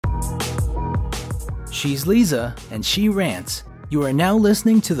She's Leeza, and she rants. You are now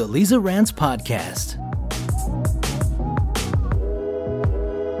listening to the Leeza Rants podcast.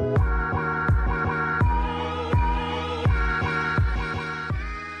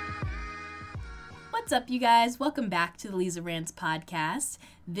 What's up, you guys? Welcome back to the Leeza Rants podcast.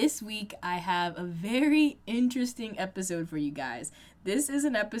 This week, I have a very interesting episode for you guys. This is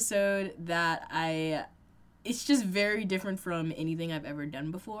an episode that it's just very different from anything I've ever done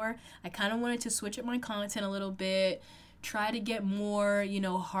before. I kind of wanted to switch up my content a little bit, try to get more,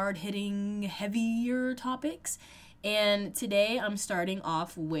 hard-hitting, heavier topics. And today, I'm starting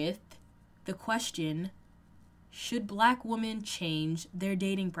off with the question, should Black women change their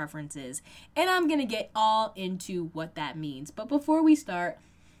dating preferences? And I'm going to get all into what that means. But before we start,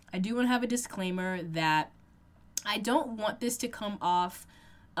 I do want to have a disclaimer that I don't want this to come off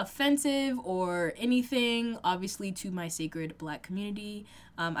offensive or anything, obviously, to my sacred Black community.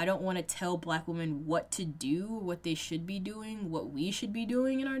 I don't want to tell Black women what to do, what they should be doing, what we should be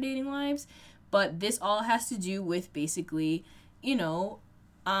doing in our dating lives. But this all has to do with basically, a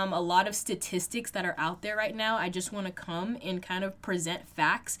lot of statistics that are out there right now. I just want to come and kind of present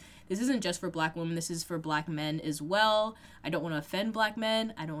facts. This isn't just for Black women. This is for Black men as well. I don't want to offend Black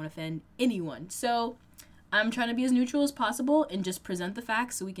men. I don't want to offend anyone. So I'm trying to be as neutral as possible and just present the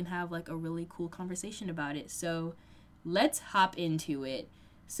facts so we can have a really cool conversation about it. So let's hop into it.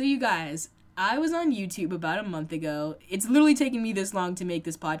 So you guys, I was on YouTube about a month ago. It's literally taken me this long to make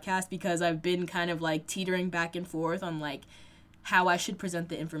this podcast because I've been kind of teetering back and forth on how I should present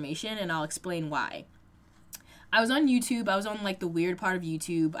the information, and I'll explain why. I was on YouTube. I was on the weird part of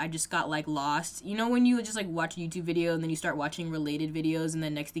YouTube. I just got lost. When you just watch a YouTube video and then you start watching related videos and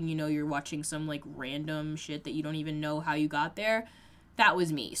then next thing you know you're watching some random shit that you don't even know how you got there? That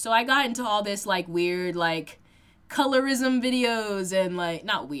was me. So I got into all this weird colorism videos and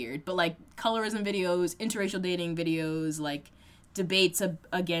not weird, but colorism videos, interracial dating videos, debates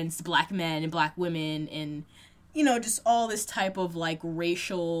against Black men and Black women and just all this type of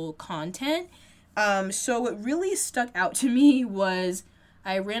racial content. So what really stuck out to me was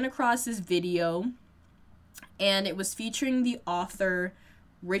I ran across this video and it was featuring the author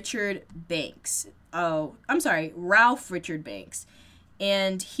Ralph Richard Banks.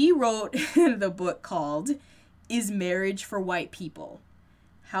 And he wrote the book called Is Marriage for White People?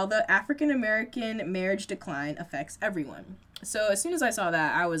 How the African American Marriage Decline Affects Everyone. So as soon as I saw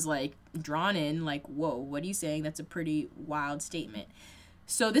that, I was drawn in, whoa, what are you saying? That's a pretty wild statement.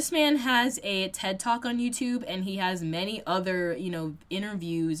 So this man has a TED Talk on YouTube, and he has many other,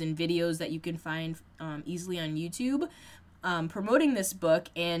 interviews and videos that you can find easily on YouTube promoting this book.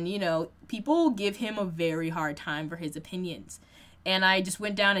 And, people give him a very hard time for his opinions. And I just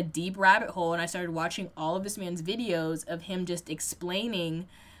went down a deep rabbit hole, and I started watching all of this man's videos of him just explaining,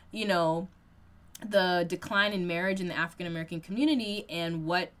 the decline in marriage in the African American community and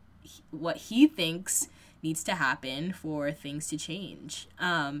what he thinks needs to happen for things to change.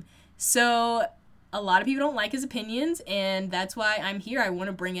 So a lot of people don't like his opinions, and that's why I'm here. I want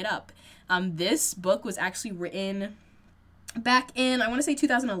to bring it up. This book was actually written back in, I want to say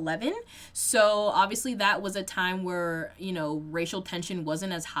 2011. So obviously that was a time where, racial tension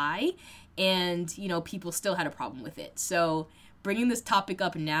wasn't as high and, people still had a problem with it. So bringing this topic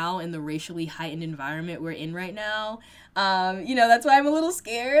up now in the racially heightened environment we're in right now, that's why I'm a little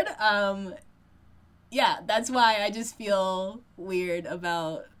scared. That's why I just feel weird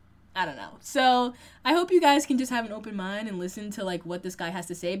about, I don't know. So I hope you guys can just have an open mind and listen to what this guy has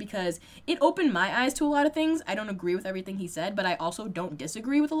to say, because it opened my eyes to a lot of things. I don't agree with everything he said, but I also don't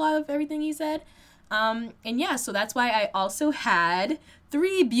disagree with a lot of everything he said. So that's why I also had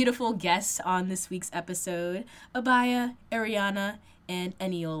 3 beautiful guests on this week's episode, Abiah, Ariana, and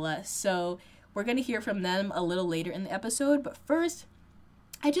Eniola. So we're going to hear from them a little later in the episode, but first,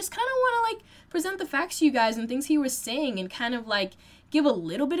 I just kind of want to present the facts to you guys and things he was saying and kind of give a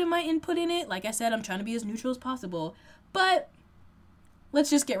little bit of my input in it. Like I said, I'm trying to be as neutral as possible, but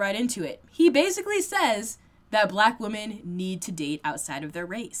let's just get right into it. He basically says that Black women need to date outside of their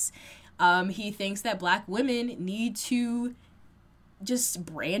race. He thinks that Black women need to just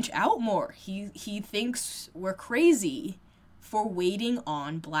branch out more. He thinks we're crazy for waiting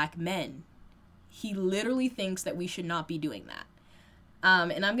on Black men. He literally thinks that we should not be doing that.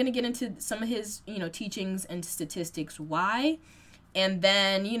 And I'm going to get into some of his, teachings and statistics why. And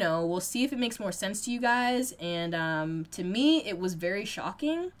then, we'll see if it makes more sense to you guys. And to me, it was very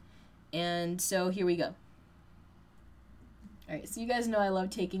shocking. And so here we go. All right, so you guys know I love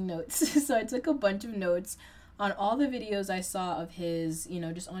taking notes. So I took a bunch of notes on all the videos I saw of his,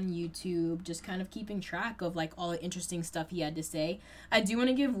 just on YouTube, just kind of keeping track of like all the interesting stuff he had to say, I do want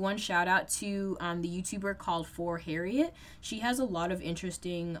to give one shout out to the YouTuber called For Harriet. She has a lot of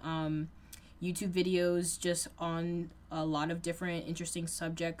interesting YouTube videos just on a lot of different interesting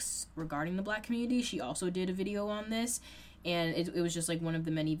subjects regarding the Black community. She also did a video on this, and it was just like one of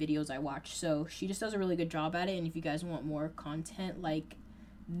the many videos I watched. So she just does a really good job at it, and if you guys want more content like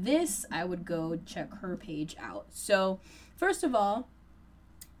this, I would go check her page out. So first of all,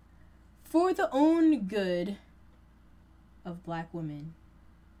 for the own good of Black women,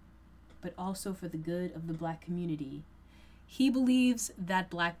 but also for the good of the Black community, he believes that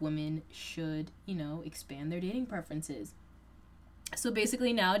Black women should, expand their dating preferences. So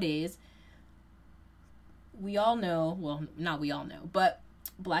basically nowadays, we all know, well, not we all know, but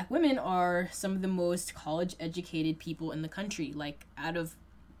Black women are some of the most college educated people in the country. Like, out of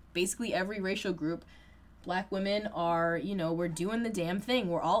basically every racial group, Black women are, we're doing the damn thing.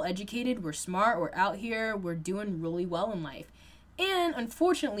 We're all educated, we're smart, we're out here, we're doing really well in life. And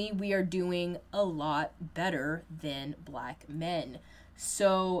unfortunately, we are doing a lot better than Black men.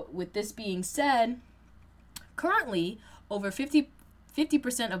 So with this being said, currently over 50%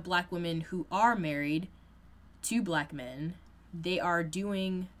 of Black women who are married to Black men, they are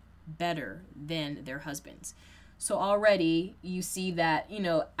doing better than their husbands. So already you see that,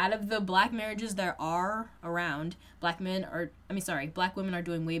 out of the Black marriages that are around, Black women are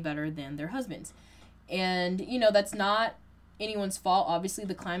doing way better than their husbands. And, that's not anyone's fault. Obviously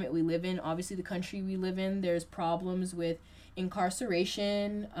the climate we live in, obviously the country we live in, there's problems with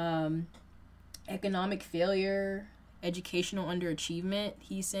incarceration, economic failure, educational underachievement,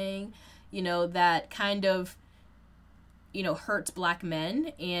 he's saying, that kind of, hurts Black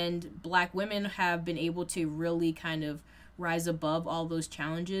men, and Black women have been able to really kind of rise above all those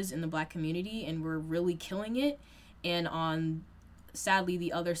challenges in the Black community, and we're really killing it. And on, sadly,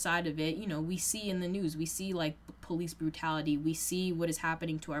 the other side of it, we see in the news, we see like police brutality, we see what is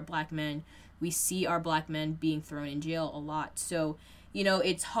happening to our Black men, we see our Black men being thrown in jail a lot. So,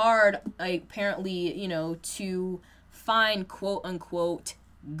 it's hard, apparently, to find quote unquote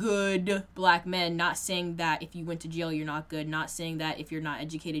good Black men. Not saying that if you went to jail you're not good, not saying that if you're not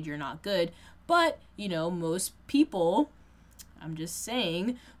educated you're not good, but most people, I'm just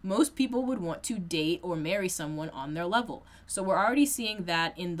saying, most people would want to date or marry someone on their level. So we're already seeing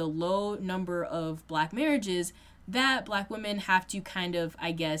that in the low number of Black marriages, that Black women have to kind of,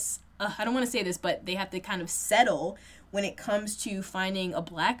 I guess, I don't want to say this, but they have to kind of settle when it comes to finding a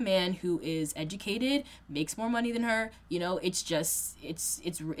Black man who is educated, makes more money than her. It's just,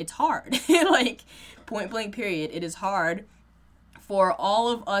 it's hard. Like, point blank period. It is hard for all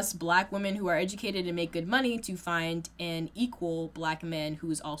of us Black women who are educated and make good money to find an equal Black man who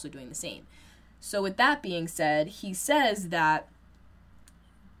is also doing the same. So with that being said, he says that,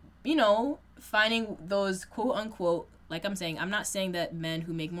 finding those quote unquote, like I'm saying, I'm not saying that men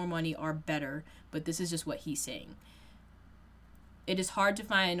who make more money are better, but this is just what he's saying. It is hard to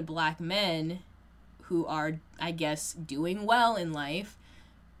find Black men who are, I guess, doing well in life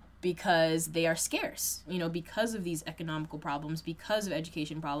because they are scarce, because of these economical problems, because of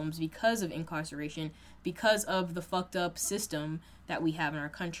education problems, because of incarceration, because of the fucked up system that we have in our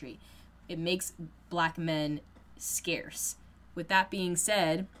country. It makes Black men scarce. With that being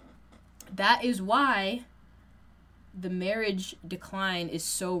said, that is why the marriage decline is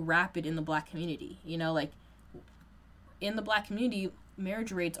so rapid in the Black community. Like, in the Black community,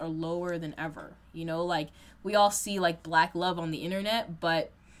 marriage rates are lower than ever. Like, we all see like Black love on the internet, but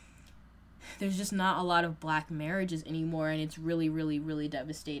there's just not a lot of Black marriages anymore, and it's really, really, really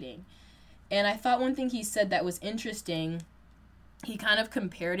devastating. And I thought one thing he said that was interesting, he kind of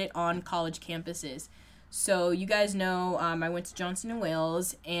compared it on college campuses. So you guys know, I went to Johnson &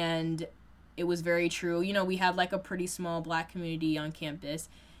 Wales, and it was very true. We had like a pretty small Black community on campus,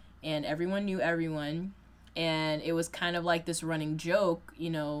 and everyone knew everyone. And it was kind of like this running joke,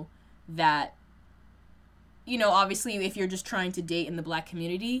 that, obviously if you're just trying to date in the Black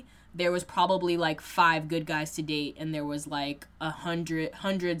community, there was probably like 5 good guys to date, and there was like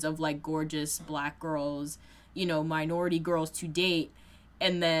hundreds of like gorgeous Black girls, minority girls to date.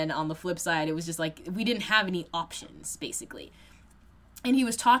 And then on the flip side, it was just like, we didn't have any options, basically. And he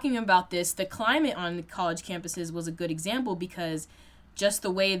was talking about this. The climate on college campuses was a good example, because just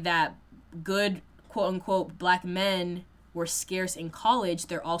the way that good quote-unquote Black men were scarce in college,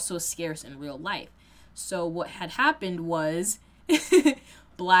 they're also scarce in real life. So what had happened was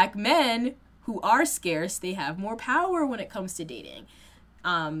Black men who are scarce, they have more power when it comes to dating.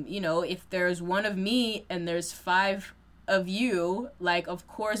 If there's one of me and there's 5 of you, like, of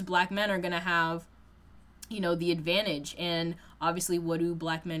course Black men are gonna have the advantage. And obviously, what do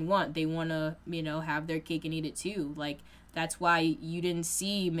black men want? They want to, have their cake and eat it too. Like, that's why you didn't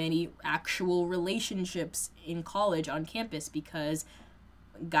see many actual relationships in college on campus, because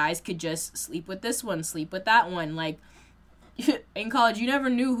guys could just sleep with this one, sleep with that one. Like, in college, you never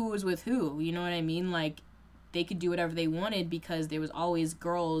knew who was with who. You know what I mean? Like, they could do whatever they wanted because there was always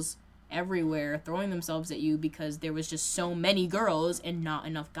girls everywhere throwing themselves at you because there was just so many girls and not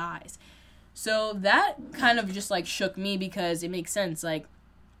enough guys. So that kind of just, like, shook me, because it makes sense. Like,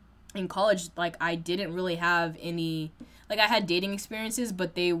 in college, like, I didn't really have any, like, I had dating experiences,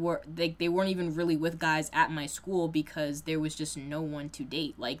 but they weren't even really with guys at my school because there was just no one to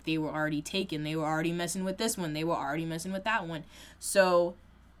date. Like, they were already taken. They were already messing with this one. They were already messing with that one. So,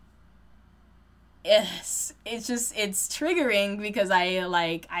 yes, it's triggering because I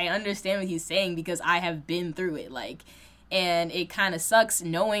understand what he's saying because I have been through it, like, and it kind of sucks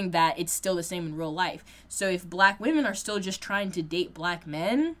knowing that it's still the same in real life. So if black women are still just trying to date black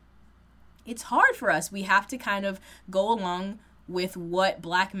men, it's hard for us. We have to kind of go along with what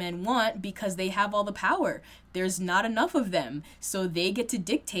black men want because they have all the power. There's not enough of them, so they get to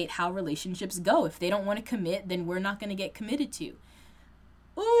dictate how relationships go. If they don't want to commit, then we're not going to get committed to.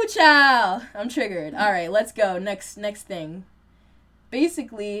 Ooh, child, I'm triggered. All right, let's go. Next thing.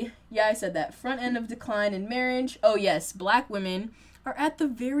 Basically, yeah, I said that. Front end of decline in marriage. Oh, yes, black women are at the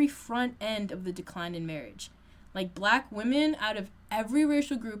very front end of the decline in marriage. Like, black women, out of every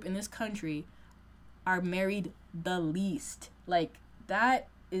racial group in this country, are married the least. Like, that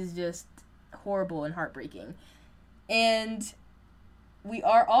is just horrible and heartbreaking. And we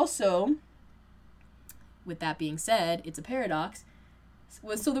are also, with that being said, it's a paradox.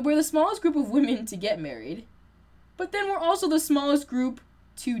 So we're the smallest group of women to get married, but then we're also the smallest group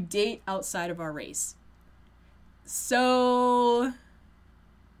to date outside of our race. So,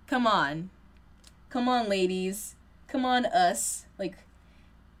 come on, ladies. Come on, us. Like,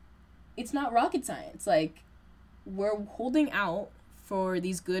 it's not rocket science. Like, we're holding out for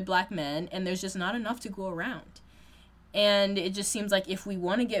these good black men, and there's just not enough to go around. And it just seems like if we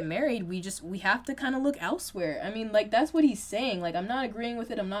want to get married, we have to kind of look elsewhere. I mean, like, that's what he's saying. Like, I'm not agreeing with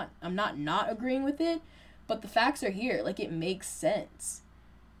it. I'm not agreeing with it. But the facts are here. Like, it makes sense.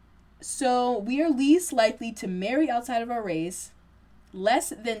 So we are least likely to marry outside of our race. Less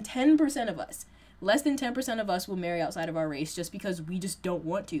than 10% of us. Less than 10% of us will marry outside of our race just because we just don't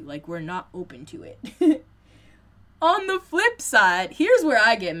want to. Like, we're not open to it. On the flip side, here's where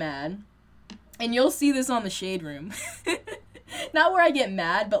I get mad. And you'll see this on the Shade Room. Not where I get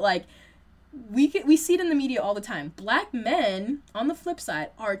mad, but, like, we see it in the media all the time. Black men, on the flip side,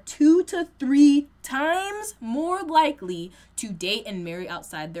 are 2 to 3 times more likely to date and marry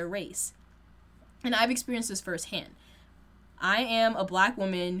outside their race. And I've experienced this firsthand. I am a black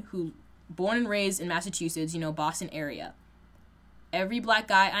woman who, born and raised in Massachusetts, Boston area. Every black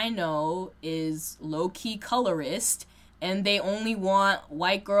guy I know is low-key colorist, and they only want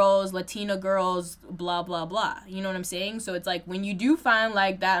white girls, Latina girls, blah, blah, blah. You know what I'm saying? So it's like when you do find,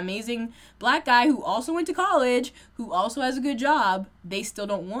 like, that amazing black guy who also went to college, who also has a good job, they still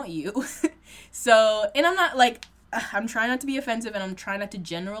don't want you. So, and I'm not, like, I'm trying not to be offensive and I'm trying not to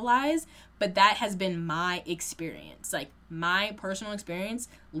generalize, but that has been my experience. Like, my personal experience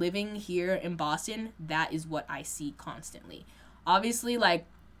living here in Boston, that is what I see constantly. Obviously, like,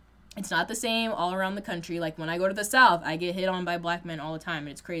 it's not the same all around the country. Like, when I go to the South, I get hit on by black men all the time, and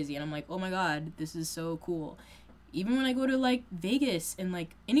it's crazy. And I'm like, oh my God, this is so cool. Even when I go to, like, Vegas and,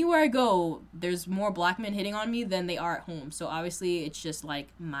 like, anywhere I go, there's more black men hitting on me than they are at home. So obviously, it's just, like,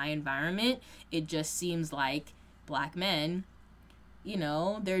 my environment. It just seems like black men,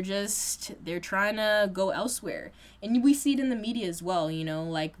 they're trying to go elsewhere. And we see it in the media as well,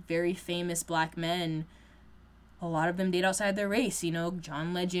 like, very famous black men. A lot of them date outside their race,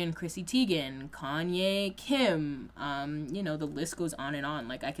 John Legend, Chrissy Teigen, Kanye, Kim, the list goes on and on.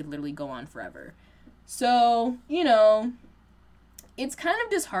 Like, I could literally go on forever. So, it's kind of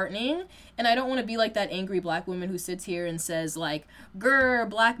disheartening, and I don't want to be like that angry black woman who sits here and says, like, grr,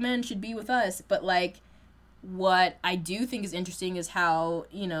 black men should be with us. But, like, what I do think is interesting is how,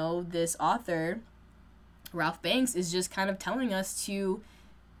 this author, Ralph Banks, is just kind of telling us to,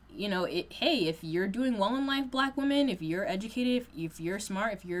 hey, if you're doing well in life, black women, if you're educated, if you're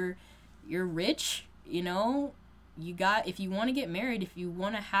smart, if you're rich, if you want to get married, if you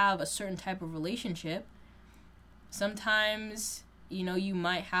want to have a certain type of relationship, sometimes, you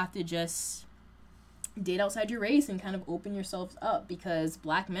might have to just date outside your race and kind of open yourselves up because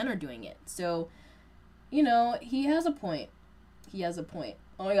black men are doing it. So, he has a point.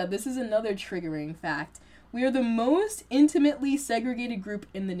 Oh my God, this is another triggering fact. We are the most intimately segregated group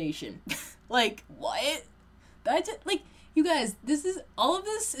in the nation. Like, what? you guys, all of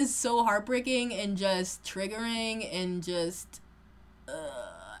this is so heartbreaking and just triggering and just,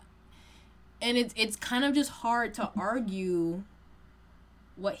 and it's kind of just hard to argue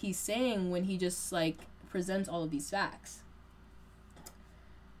what he's saying when he just, like, presents all of these facts.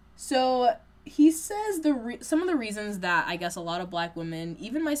 So he says some of the reasons that I guess a lot of black women,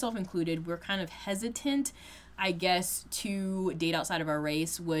 even myself included, we're kind of hesitant, I guess, to date outside of our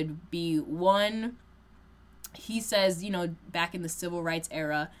race would be, one, he says, back in the civil rights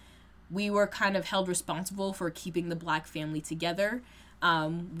era, we were kind of held responsible for keeping the black family together.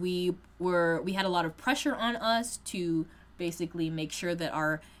 We had a lot of pressure on us to basically make sure that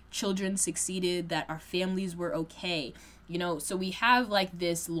our children succeeded, that our families were okay. So we have, like,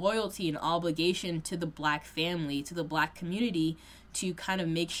 this loyalty and obligation to the black family, to the black community, to kind of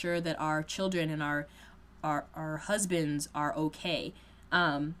make sure that our children and our husbands are okay.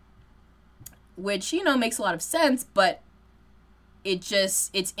 Which, makes a lot of sense, but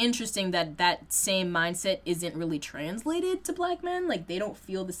it's interesting that same mindset isn't really translated to black men. Like, they don't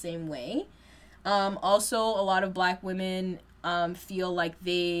feel the same way. Also, a lot of black women feel like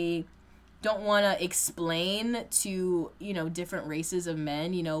they don't want to explain to, different races of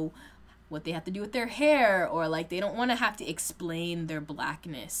men, what they have to do with their hair, or, like, they don't want to have to explain their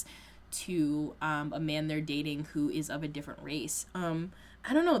blackness to a man they're dating who is of a different race.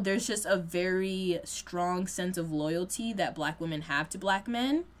 I don't know, there's just a very strong sense of loyalty that black women have to black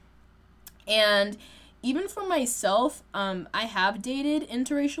men. And even for myself, I have dated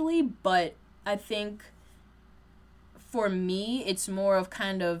interracially, but I think for me, it's more of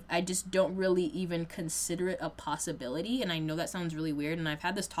kind of, I just don't really even consider it a possibility. And I know that sounds really weird. And I've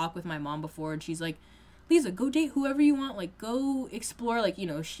had this talk with my mom before, and she's like, Leeza, go date whoever you want. Like, go explore. Like,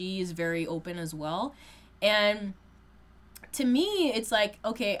 she is very open as well. And to me, it's like,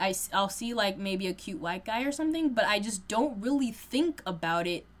 okay, I'll see, like, maybe a cute white guy or something, but I just don't really think about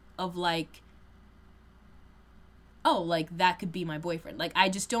it of, like, oh, like, that could be my boyfriend. Like, I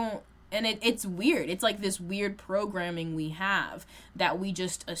just don't, and it's weird. It's like this weird programming we have that we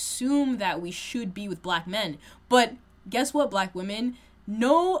just assume that we should be with black men. But guess what, black women?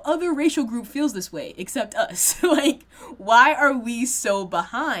 No other racial group feels this way except us. Like, why are we so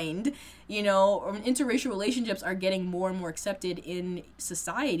behind? Interracial relationships are getting more and more accepted in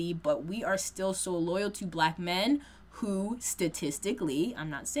society, but we are still so loyal to black men who statistically, I'm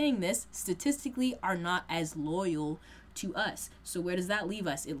not saying this, statistically are not as loyal to us. So where does that leave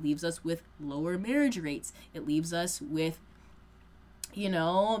us? It leaves us with lower marriage rates. It leaves us with,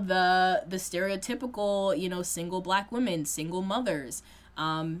 the stereotypical, single black women, single mothers,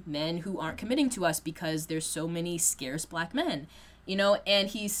 men who aren't committing to us because there's so many scarce black men, and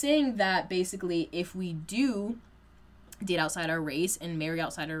he's saying that basically if we do date outside our race and marry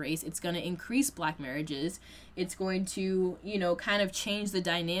outside our race, it's going to increase black marriages. It's going to, kind of change the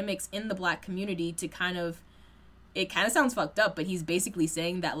dynamics in the black community to it kind of sounds fucked up, but he's basically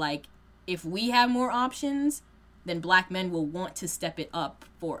saying that, like, if we have more options, then black men will want to step it up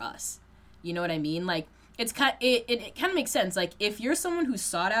for us. You know what I mean? Like, it kind of makes sense. Like, if you're someone who's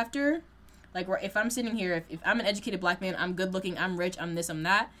sought after, like, if I'm sitting here, if I'm an educated black man, I'm good looking, I'm rich, I'm this, I'm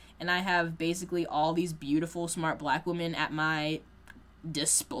that, and I have basically all these beautiful, smart black women at my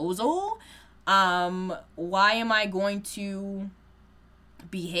disposal, why am I going to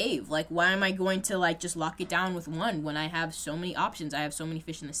behave? Like, why am I going to, like, just lock it down with one when I have so many options? I have so many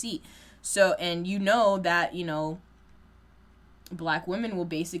fish in the sea. So, and that, black women will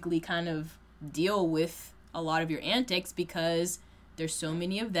basically kind of deal with a lot of your antics because there's so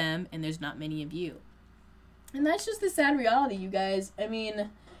many of them and there's not many of you. And that's just the sad reality, you guys. I mean,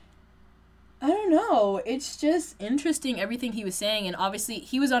 I don't know. It's just interesting, everything he was saying. And obviously,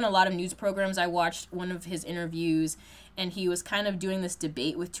 he was on a lot of news programs. I watched one of his interviews, and he was kind of doing this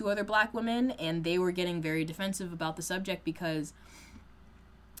debate with two other black women, and they were getting very defensive about the subject because,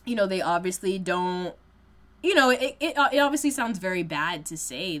 they obviously don't, it obviously sounds very bad to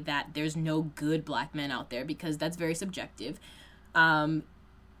say that there's no good black men out there because that's very subjective. Black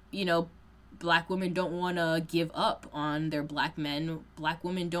women don't want to give up on their black men. Black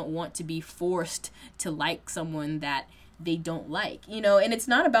women don't want to be forced to like someone that they don't like, and it's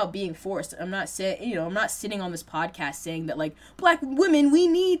not about being forced. I'm not saying, I'm not sitting on this podcast saying that, like, black women, we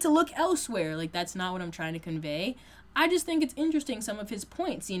need to look elsewhere. Like, that's not what I'm trying to convey. I just think it's interesting, some of his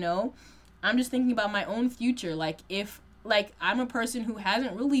points, I'm just thinking about my own future. Like, if, like, I'm a person who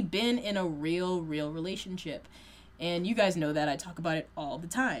hasn't really been in a real relationship, and you guys know that I talk about it all the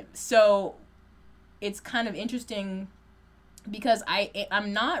time. So it's kind of interesting because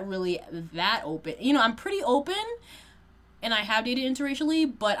I'm not really that open. I'm pretty open, and I have dated interracially,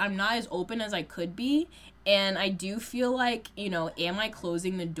 but I'm not as open as I could be. And I do feel like, am I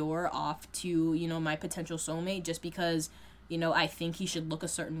closing the door off to, my potential soulmate just because, I think he should look a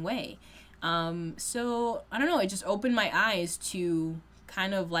certain way? So I don't know, it just opened my eyes to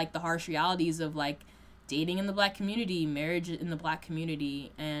kind of like the harsh realities of like dating in the Black community, marriage in the Black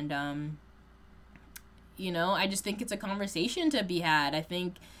community. And, I just think it's a conversation to be had. I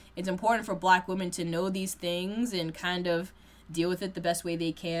think it's important for Black women to know these things and kind of deal with it the best way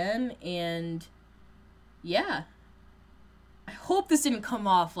they can. And yeah, I hope this didn't come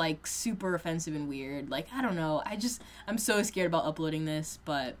off like super offensive and weird. Like, I don't know. I'm so scared about uploading this,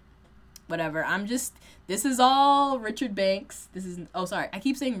 but whatever. This is all Richard Banks. I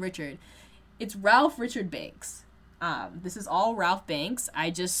keep saying Richard. It's Ralph Richard Banks. This is all Ralph Banks. I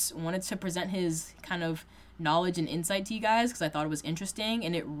just wanted to present his kind of knowledge and insight to you guys because I thought it was interesting,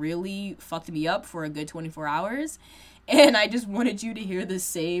 and it really fucked me up for a good 24 hours. And I just wanted you to hear the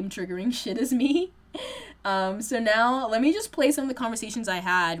same triggering shit as me. So now let me just play some of the conversations I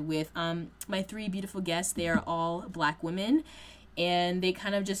had with my three beautiful guests. They are all Black women, and they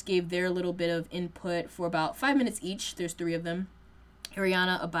kind of just gave their little bit of input for about 5 minutes each. There's three of them,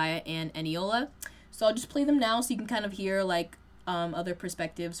 Ariana, Abiah, and Eniola. So I'll just play them now so you can kind of hear like other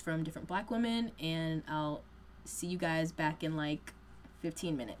perspectives from different Black women, and I'll see you guys back in like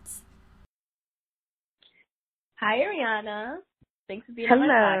 15 minutes. Hi, Ariana. Thanks for being on my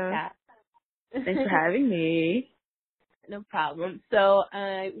podcast. Thanks for having me. No problem. So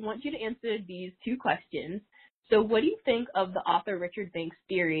I want you to answer these two questions. So what do you think of the author Richard Banks'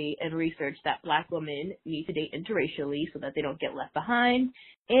 theory and research that Black women need to date interracially so that they don't get left behind?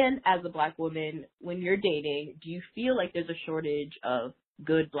 And as a Black woman, when you're dating, do you feel like there's a shortage of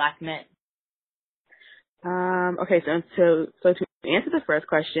good Black men? Okay, so to answer the first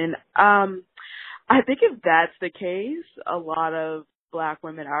question, I think if that's the case, a lot of Black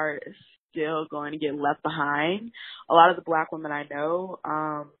women are still going to get left behind. A lot of the Black women I know,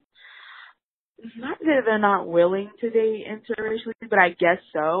 not that they're not willing to date interracially, but I guess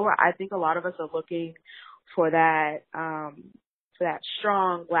so. I think a lot of us are looking for that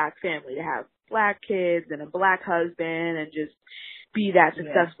strong Black family, to have Black kids and a Black husband and just be that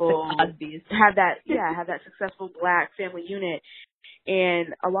successful, have that successful Black family unit.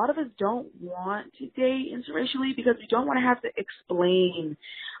 And a lot of us don't want to date interracially because we don't want to have to explain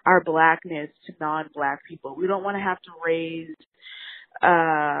our Blackness to non-Black people. We don't want to have to raise,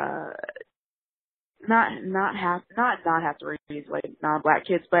 not have to raise like non-Black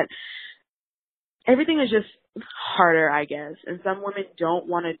kids, but everything is just harder, I guess. And some women don't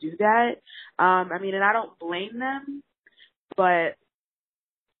want to do that. And I don't blame them, but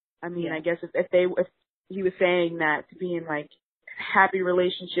I guess if he was saying that to be in like happy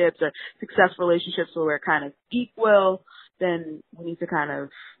relationships or successful relationships where we're kind of equal, then we need to kind of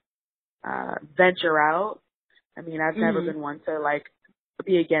venture out. I've never been one to like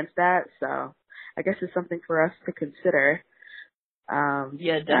be against that, so I guess it's something for us to consider.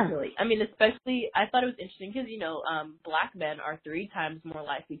 Yeah, definitely. Especially I thought it was interesting because Black men are 3 times more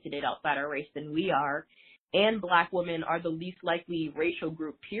likely to date outside our race than we are, and Black women are the least likely racial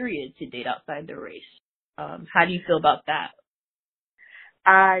group period to date outside their race. How do you feel about that?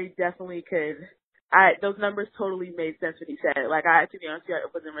 I definitely could. Those numbers totally made sense when he said it. Like, to be honest with you, I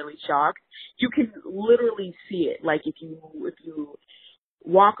wasn't really shocked. You can literally see it. Like, if you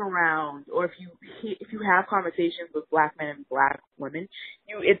walk around, or if you have conversations with Black men and Black women,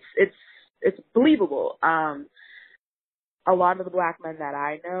 it's believable. A lot of the Black men that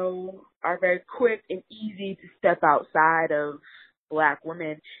I know are very quick and easy to step outside of Black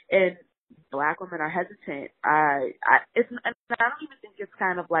women, and Black women are hesitant. I don't even think it's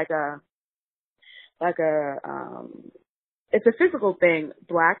kind of like it's a physical thing.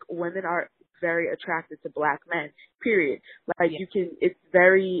 Black women are very attracted to Black men, period. Like, it's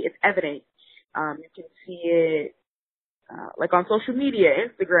evident. You can see it, like on social media,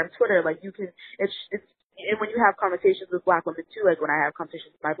 Instagram, Twitter, like and when you have conversations with Black women too, like when I have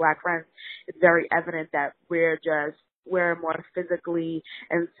conversations with my Black friends, it's very evident that we're more physically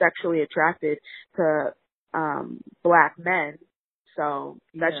and sexually attracted to Black men. So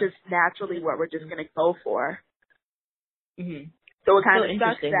that's just naturally what we're just going to go for. Mm-hmm. So it kind of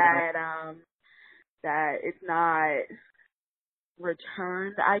sucks that it's not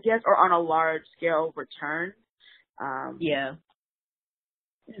returned, I guess, or on a large scale returned.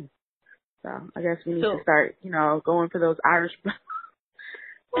 So I guess we need to start, going for those Irish.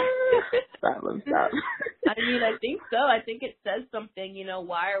 Stop. I think so. I think it says something,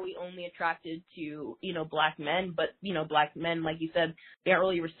 why are we only attracted to, Black men, but, Black men, like you said, they aren't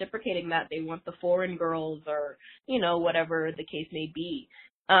really reciprocating that. They want the foreign girls or, whatever the case may be.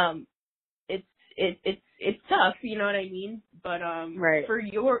 it's tough, you know what I mean? But Right. for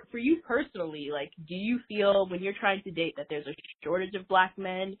you personally, like, do you feel when you're trying to date that there's a shortage of black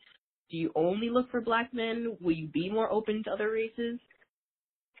men? Do you only look for black men? Will you be more open to other races?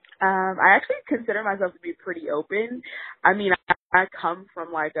 I actually consider myself to be pretty open. I mean, I come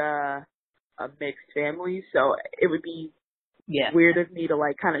from like a mixed family, so it would be weird of me to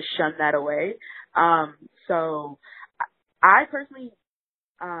like kind of shun that away. So I personally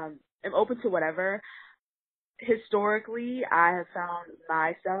am open to whatever. Historically, I have found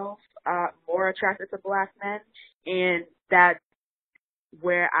myself more attracted to black men, and that's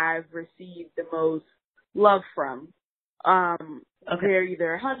where I've received the most love from. They're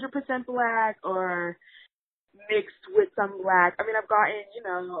either 100% black or mixed with some black. I mean, I've gotten, you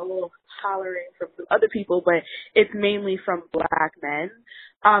know, a little hollering from some other people, but it's mainly from black men.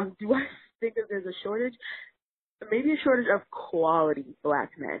 Do I think that there's a shortage? Maybe a shortage of quality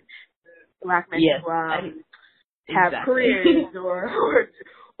black men. Black men who have careers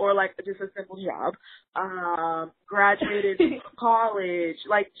or like just a simple job. Graduated from college,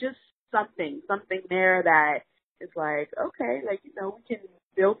 like just something there that is like, okay, like, you know, we can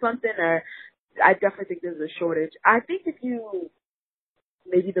build something. Or I definitely think there's a shortage. I think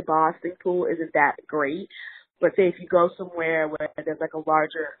maybe the Boston pool isn't that great, but say if you go somewhere where there's like a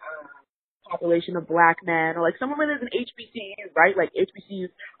larger population of black men, or like somewhere where there's an HBCU, right? Like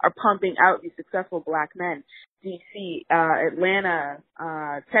HBCUs are pumping out these successful black men. DC, Atlanta,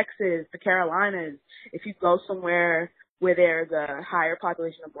 Texas, the Carolinas. If you go somewhere where there's a higher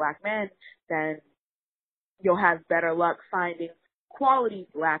population of black men, then you'll have better luck finding quality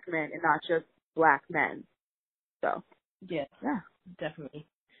black men and not just black men. So, yeah, definitely.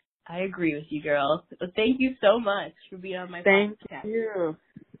 I agree with you, girl. Well, thank you so much for being on my podcast. Thank you.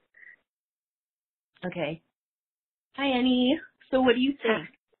 Okay. Hi, Annie. So what do you think?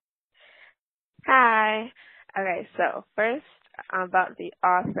 Hi. Okay, so first about the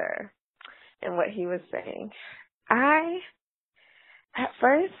author and what he was saying. At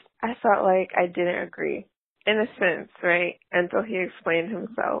first, I felt like I didn't agree, in a sense, right? Until he explained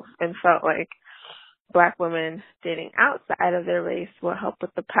himself and felt like black women dating outside of their race will help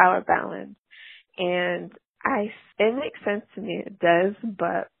with the power balance. And it makes sense to me, it does,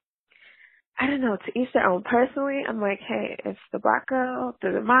 but I don't know, to each their own. Personally, I'm like, hey, if the black girl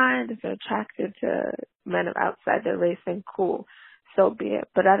doesn't mind, if they're attracted to men of outside their race, then cool, so be it.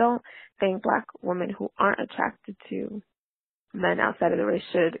 But I don't think black women who aren't attracted to men outside of the race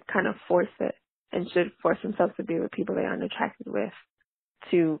should kind of force it and should force themselves to be with people they aren't attracted with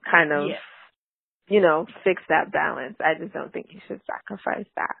to kind of, you know, fix that balance. I just don't think you should sacrifice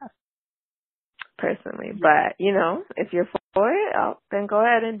that, personally. But, you know, if you're for it, then go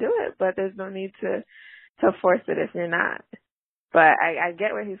ahead and do it. But there's no need to force it if you're not. But I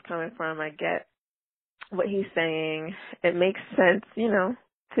get where he's coming from. I get what he's saying. It makes sense, you know,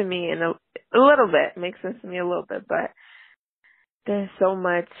 to me in a little bit. It makes sense to me a little bit. But there's so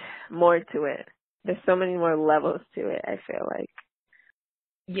much more to it. There's so many more levels to it, I feel like.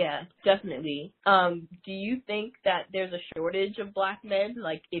 Yeah, definitely. Do you think that there's a shortage of black men,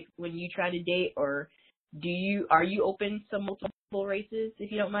 like when you try to date, or are you open to multiple races,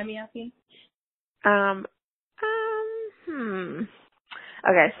 if you don't mind me asking?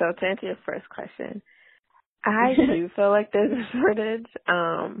 Okay, so to answer your first question, I do feel like there's a shortage.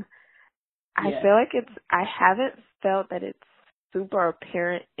 I feel like I haven't felt that it's super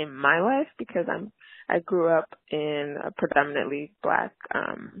apparent in my life because I grew up in a predominantly black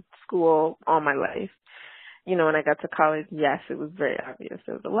school all my life. You know, when I got to college, yes, it was very obvious.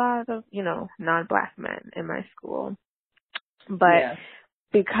 There was a lot of, you know, non-black men in my school. But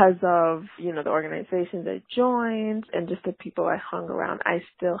because of, you know, the organizations I joined and just the people I hung around, I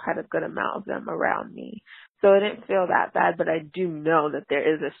still had a good amount of them around me. So it didn't feel that bad, but I do know that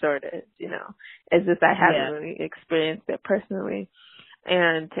there is a shortage, you know. It's just I haven't really experienced it personally.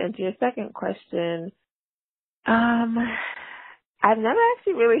 And to answer your second question, I've never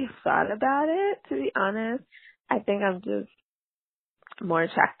actually really thought about it, to be honest. I think I'm just more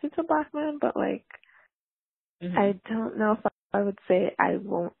attracted to black men, but like, I don't know if I would say I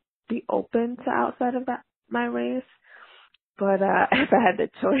won't be open to outside of my race. But if I had the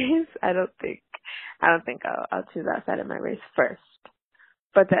choice, I don't think I'll choose outside of my race first.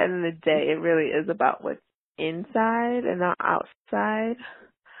 But at the end of the day, it really is about what's inside and not outside.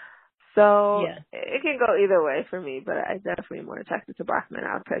 So it can go either way for me, but I'm definitely more attracted to black men,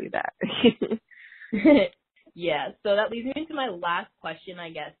 I'll tell you that. So that leads me into my last question, I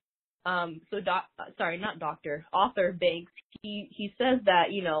guess. So author Banks, he says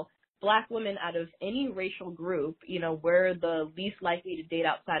that, you know, Black women, out of any racial group, we're the least likely to date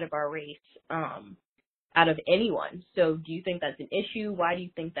outside of our race, out of anyone. So do you think that's an issue? Why do you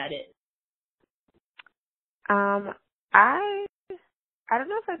think that is? I don't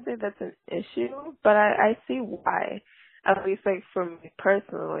know if I'd say that's an issue, but I see why. At least like for me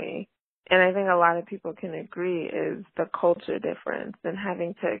personally, and I think a lot of people can agree, is the culture difference and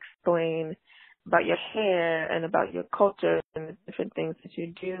having to explain about your hair and about your culture and the different things that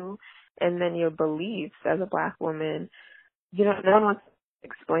you do, and then your beliefs as a Black woman. No one wants to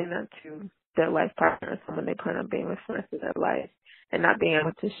explain that to their life partner or someone they plan on being with for the rest of their life, and not being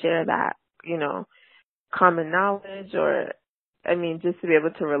able to share that, common knowledge, or, just to be able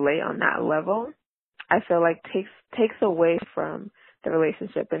to relate on that level, I feel like takes away from the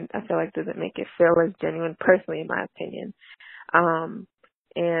relationship, and I feel like doesn't make it feel as genuine, personally, in my opinion.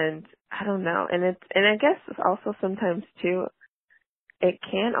 And I don't know, and I guess it's also sometimes too, it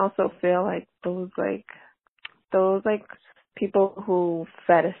can also feel like those people who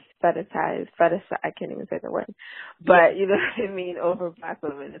fetishize, I can't even say the word, but you know what I mean, over Black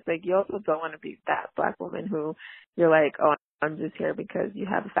women. It's like you also don't want to be that Black woman who you're like, oh, I'm just here because you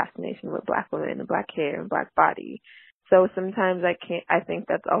have a fascination with Black women and Black hair and Black body. So sometimes I think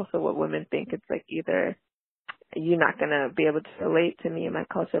that's also what women think. It's like either you're not going to be able to relate to me and my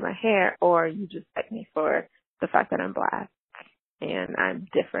culture, my hair, or you just like me for the fact that I'm Black and I'm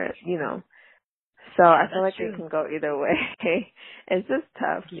different, So I feel like it can go either way. It's just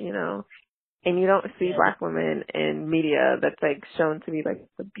tough, And you don't see Black women in media that's like shown to be like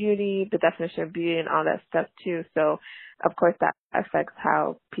the definition of beauty and all that stuff too. So of course that affects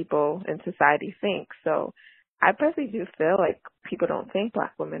how people in society think. So I personally do feel like people don't think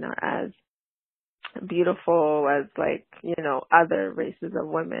Black women are as beautiful as like, other races of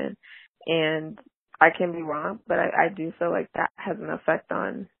women. And I can be wrong, but I do feel like that has an effect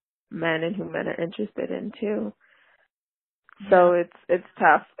on men and who men are interested in too. So it's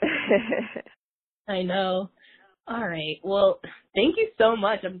tough. I know. All right. Well, thank you so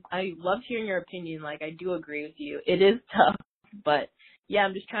much. I love hearing your opinion. Like, I do agree with you. It is tough, but yeah,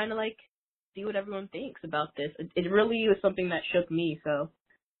 I'm just trying to like see what everyone thinks about this. It really was something that shook me. So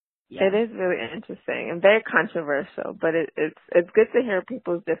yeah. It is really interesting and very controversial, but it's good to hear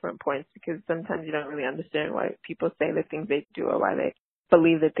people's different points, because sometimes you don't really understand why people say the things they do or why they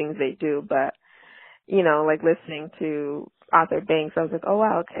believe the things they do. But like listening to Arthur Banks, I was like, oh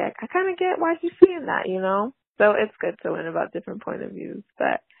wow, okay, I kind of get why he's saying that, So it's good to learn about different point of views.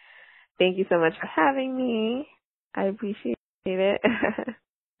 But thank you so much for having me. I appreciate it.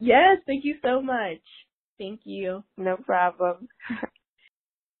 Yes, thank you so much. Thank you. No problem.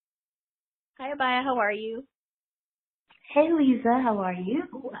 Hi, Abiah. How are you? Hey, Leeza. How are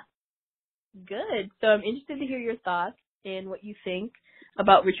you? Good. So I'm interested to hear your thoughts and what you think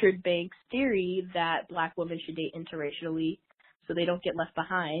about Richard Banks' theory that Black women should date interracially so they don't get left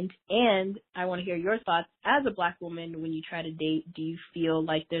behind. And I want to hear your thoughts as a Black woman. When you try to date, do you feel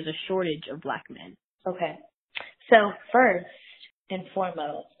like there's a shortage of Black men? Okay. So first and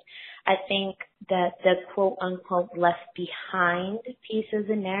foremost, I think that the quote-unquote left behind piece of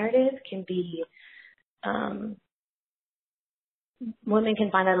the narrative can be, women can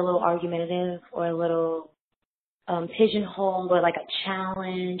find that a little argumentative or a little pigeonholed, or like a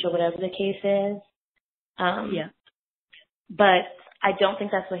challenge, or whatever the case is. Yeah. But I don't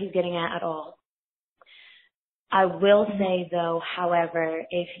think that's what he's getting at all. I will say, though, however,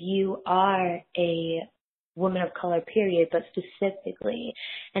 if you are a woman of color, period, but specifically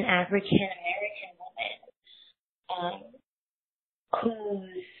an African American woman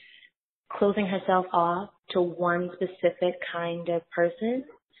who's closing herself off to one specific kind of person,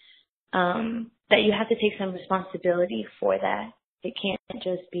 that you have to take some responsibility for that. It can't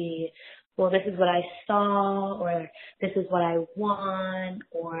just be, well, this is what I saw, or this is what I want,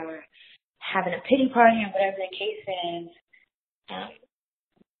 or having a pity party, or whatever the case is.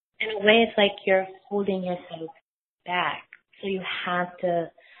 In a way, it's like you're holding yourself back. So you have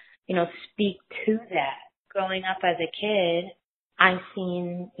to, speak to that. Growing up as a kid, I've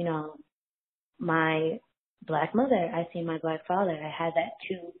seen, my Black mother. I've seen my Black father. I had that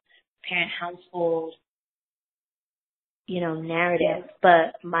two-parent household, narrative.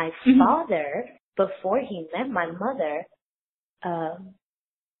 But my father, before he met my mother,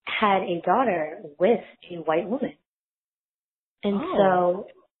 had a daughter with a white woman. And so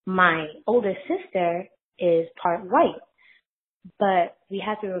my older sister is part white. But we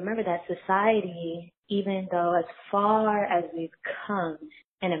have to remember that society, even though as far as we've come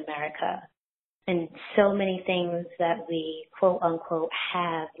in America, and so many things that we quote unquote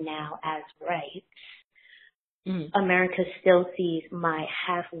have now as rights, America still sees my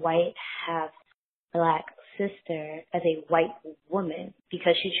half white, half black sister as a white woman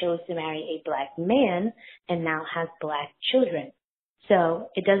because she chose to marry a black man and now has black children. So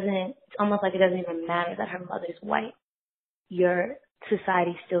it's almost like it doesn't even matter that her mother's white. Your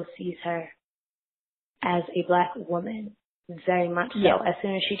society still sees her as a black woman, very much so. As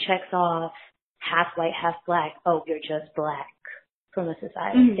soon as she checks off half white, half black, oh, you're just black from a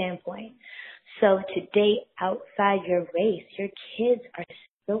societal standpoint. So to date outside your race, your kids are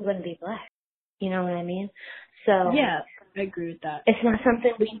still going to be black. You know what I mean? So yeah, I agree with that. It's not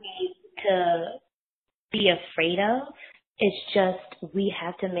something we need to be afraid of. It's just we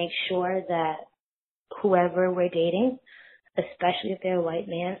have to make sure that whoever we're dating, especially if they're a white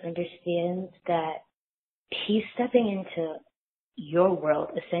man, understands that he's stepping into your world,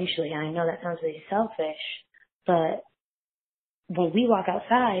 essentially. And I know that sounds really selfish, but when we walk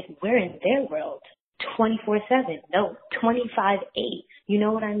outside, we're in their world 24/7. No, 25/8. You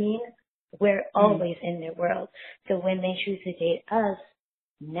know what I mean? We're always in their world. So when they choose to date us,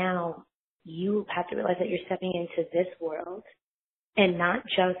 now you have to realize that you're stepping into this world and not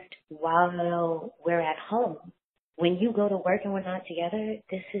just while we're at home. When you go to work and we're not together,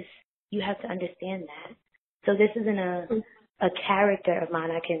 you have to understand that. So this isn't a character of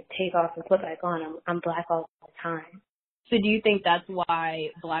mine I can take off and put back on. I'm black all the time. So do you think that's why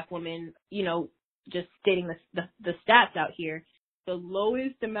black women, just stating the stats out here, the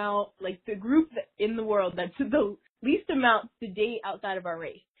lowest amount, like the group in the world that's the least amount to date outside of our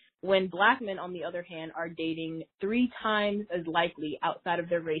race, when black men, on the other hand, are dating 3 times as likely outside of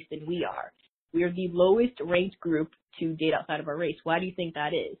their race than we are? We are the lowest ranked group to date outside of our race. Why do you think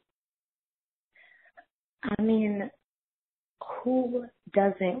that is? I mean, who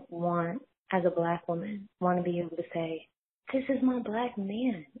doesn't as a black woman, want to be able to say, this is my black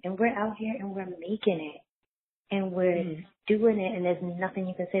man, and we're out here and we're making it, and we're doing it, and there's nothing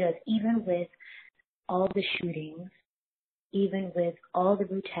you can say to us, even with all the shootings, even with all the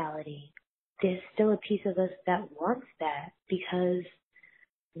brutality, there's still a piece of us that wants that because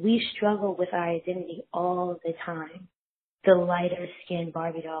we struggle with our identity all the time. The lighter skinned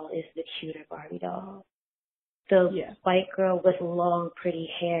Barbie doll is the cuter Barbie doll. The white girl with long, pretty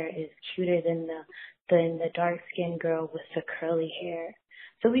hair is cuter than the dark-skinned girl with the curly hair.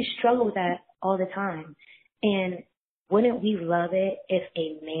 So we struggle with that all the time. And wouldn't we love it if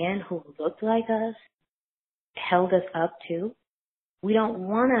a man who looked like us held us up too? We don't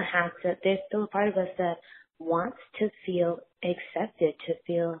want to have to. There's still a part of us that wants to feel accepted, to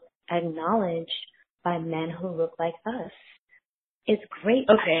feel acknowledged by men who look like us. It's great.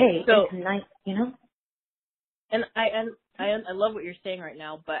 Okay, so it's nice, And I love what you're saying right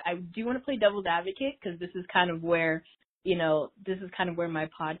now, but I do want to play devil's advocate because this is kind of where, my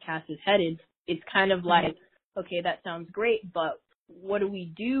podcast is headed. It's kind of like, okay, that sounds great, but what do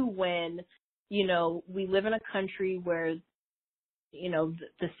we do when, we live in a country where,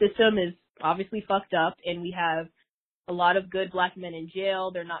 the system is obviously fucked up and we have a lot of good black men in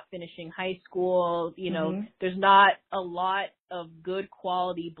jail. They're not finishing high school. There's not a lot of good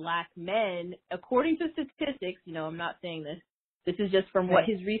quality black men, according to statistics. I'm not saying this. This is just from what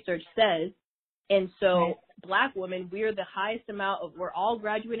his research says. And so black women, we're the highest amount of, we're all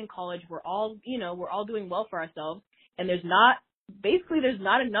graduating college. We're all doing well for ourselves. And there's not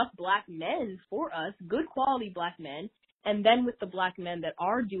enough black men for us, good quality black men. And then with the black men that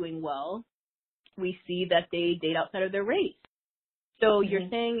are doing well, we see that they date outside of their race. So you're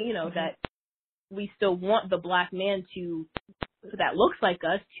saying, that we still want the black man that looks like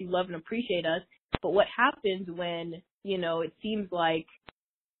us to love and appreciate us. But what happens when, it seems like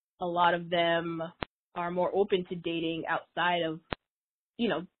a lot of them are more open to dating outside of,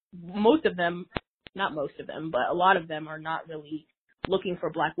 most of them, not most of them, but a lot of them are not really looking for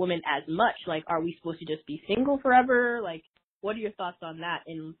black women as much. Like, are we supposed to just be single forever? Like, what are your thoughts on that?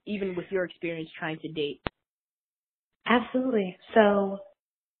 And even with your experience trying to date? Absolutely. So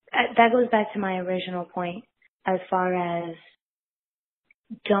that goes back to my original point as far as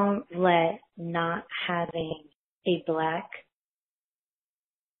don't let not having a black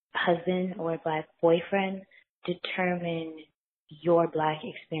husband or a black boyfriend determine your black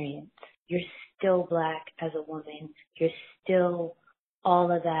experience. You're still black as a woman. You're still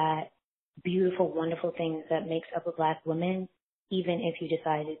all of that beautiful, wonderful things that makes up a black woman, even if you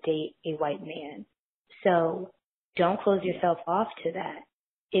decide to date a white man. So don't close yourself off to that.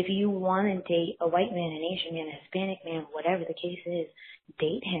 If you want to date a white man, an Asian man, a Hispanic man, whatever the case is,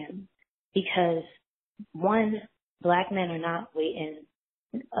 date him. Because one, black men are not waiting.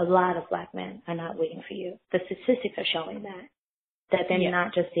 A lot of black men are not waiting for you. The statistics are showing that. that they're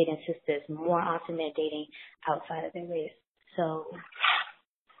not just dating sisters. More often they're dating outside of their race. So,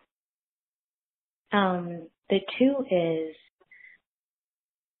 the two is,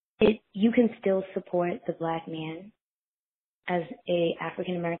 you can still support the black man as a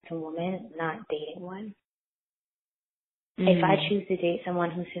African American woman, not dating one. If I choose to date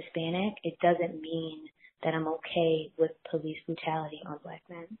someone who's Hispanic, it doesn't mean that I'm okay with police brutality on black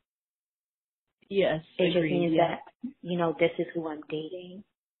men. Yes, it just means that, this is who I'm dating.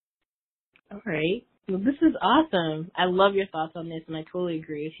 All right. Well, this is awesome. I love your thoughts on this, and I totally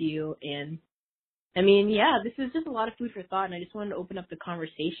agree with you. And, I mean, this is just a lot of food for thought, and I just wanted to open up the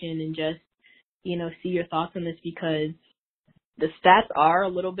conversation and just, see your thoughts on this, because the stats are a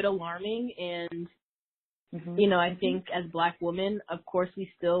little bit alarming, and I think as black women, of course,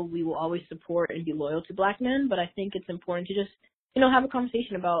 we will always support and be loyal to black men, but I think it's important to just, have a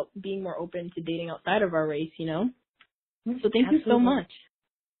conversation about being more open to dating outside of our race, So thank you so much.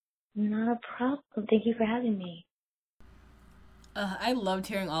 Not a problem. Thank you for having me. I loved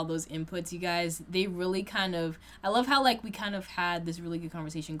hearing all those inputs, you guys. They really I love how, we kind of had this really good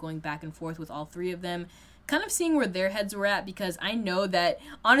conversation going back and forth with all three of them, kind of seeing where their heads were at, because I know that,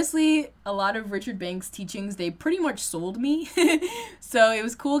 honestly, a lot of Richard Banks' teachings, they pretty much sold me. So it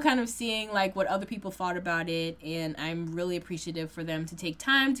was cool kind of seeing, what other people thought about it, and I'm really appreciative for them to take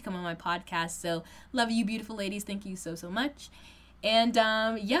time to come on my podcast. So love you, beautiful ladies. Thank you so, so much. And,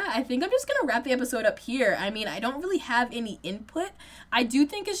 I think I'm just going to wrap the episode up here. I mean, I don't really have any input. I do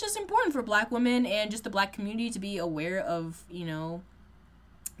think it's just important for black women and just the black community to be aware of,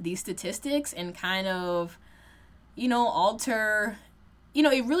 these statistics and kind of, alter,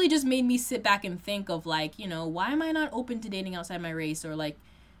 it really just made me sit back and think of, why am I not open to dating outside my race, or,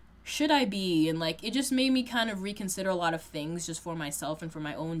 should I be? And, it just made me kind of reconsider a lot of things just for myself and for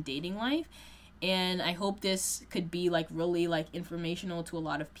my own dating life. And I hope this could be, really, informational to a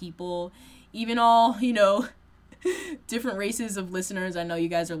lot of people, even all, different races of listeners. I know you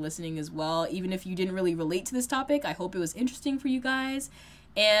guys are listening as well. Even if you didn't really relate to this topic, I hope it was interesting for you guys.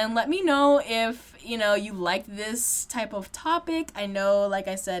 And let me know if, you liked this type of topic. I know, like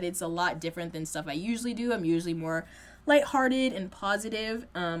I said, it's a lot different than stuff I usually do. I'm usually more lighthearted and positive.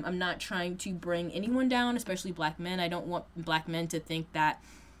 I'm not trying to bring anyone down, especially black men. I don't want black men to think that,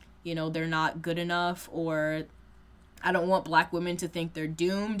 they're not good enough, or I don't want black women to think they're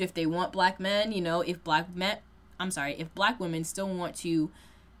doomed if they want black men. If black women still want to,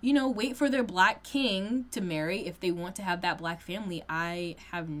 wait for their black king to marry, if they want to have that black family, I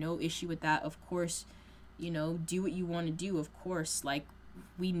have no issue with that. Of course, do what you want to do. Of course,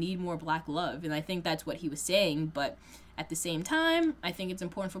 we need more black love. And I think that's what he was saying. But at the same time, I think it's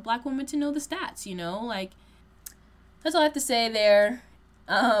important for black women to know the stats, that's all I have to say there.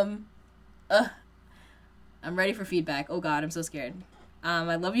 I'm ready for feedback. Oh God, I'm so scared.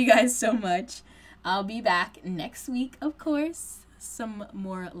 I love you guys so much. I'll be back next week, of course. Some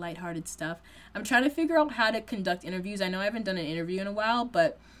more lighthearted stuff. I'm trying to figure out how to conduct interviews. I know I haven't done an interview in a while,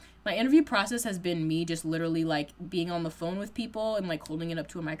 but my interview process has been me just literally being on the phone with people and holding it up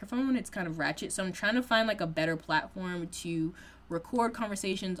to a microphone. It's kind of ratchet. So I'm trying to find a better platform to record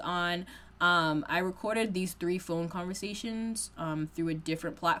conversations on. I recorded these 3 phone conversations through a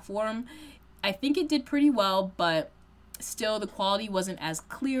different platform. I think it did pretty well, but still the quality wasn't as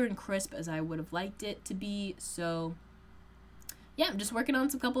clear and crisp as I would have liked it to be. So I'm just working on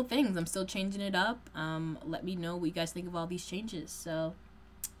some couple things. I'm still changing it up. Let me know what you guys think of all these changes. So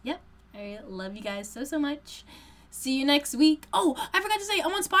I love you guys so, so much. See you next week. Oh, I forgot to say,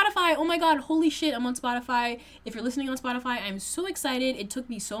 I'm on Spotify. Oh my God, holy shit, I'm on Spotify. If you're listening on Spotify, I'm so excited. It took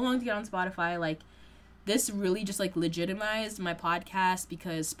me so long to get on Spotify. This really just legitimized my podcast,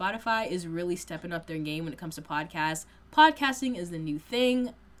 because Spotify is really stepping up their game when it comes to podcasts. Podcasting is the new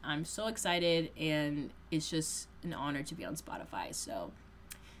thing. I'm so excited, and it's just an honor to be on Spotify. So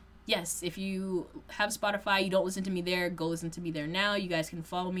yes, if you have Spotify, you don't listen to me there, go listen to me there now. You guys can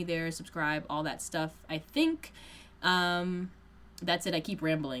follow me there, subscribe, all that stuff. I think that's it. I keep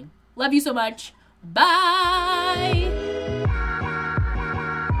rambling. Love you so much. Bye.